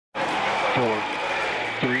4,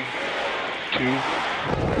 3, 2,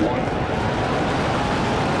 1.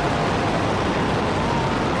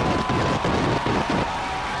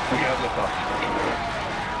 We have liftoff.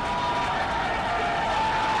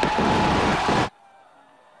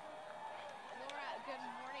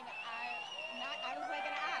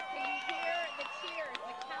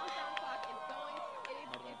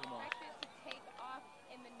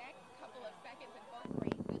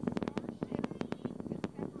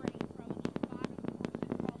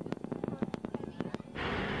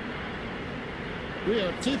 We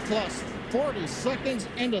are T plus 40 seconds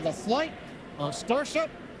into the flight of Starship.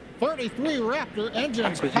 33 Raptor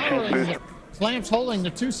engines powering the clamps holding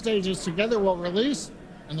the two stages together will release,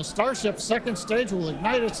 and the Starship's second stage will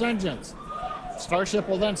ignite its engines. Starship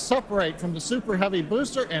will then separate from the Super Heavy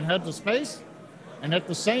booster and head to space. And at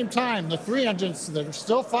the same time, the three engines that are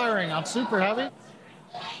still firing on Super Heavy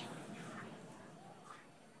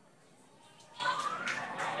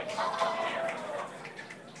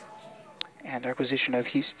and acquisition of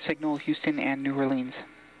signal Houston and New Orleans.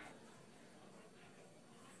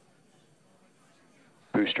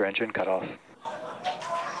 Booster engine cut off.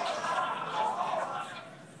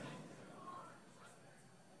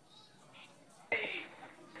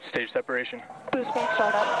 Stage separation. Boost bank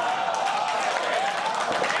startup.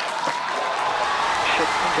 Ship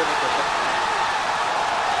engine ignition.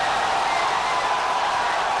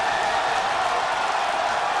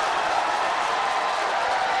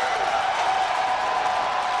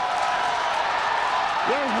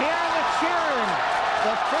 You're hearing the cheering.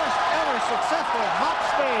 The first ever successful hot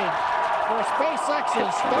stage for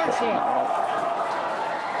SpaceX's Starship.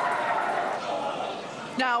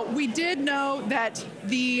 Now, we did know that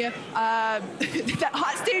that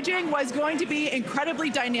hot staging was going to be incredibly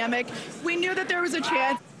dynamic. We knew that there was a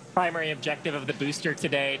chance. Primary objective of the booster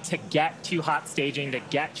today to get to hot staging, to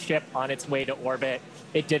get ship on its way to orbit.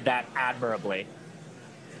 It did that admirably.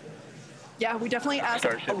 Yeah, we definitely asked.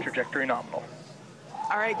 Starship trajectory nominal.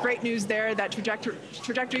 All right, great news there. That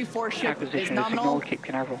trajectory for ship is nominal. Signal, Cape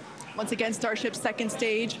Canaveral. Once again, Starship's second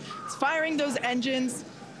stage is firing those engines.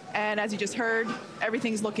 And as you just heard,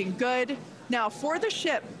 everything's looking good. Now, for the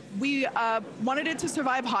ship, we wanted it to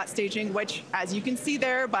survive hot staging, which, as you can see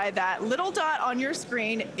there by that little dot on your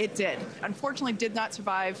screen, it did. Unfortunately, did not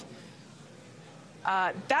survive.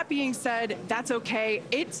 That being said, that's okay.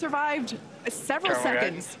 It survived several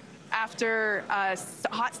seconds after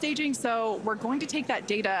hot staging, so we're going to take that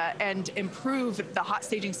data and improve the hot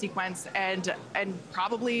staging sequence and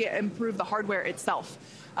probably improve the hardware itself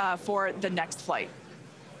for the next flight.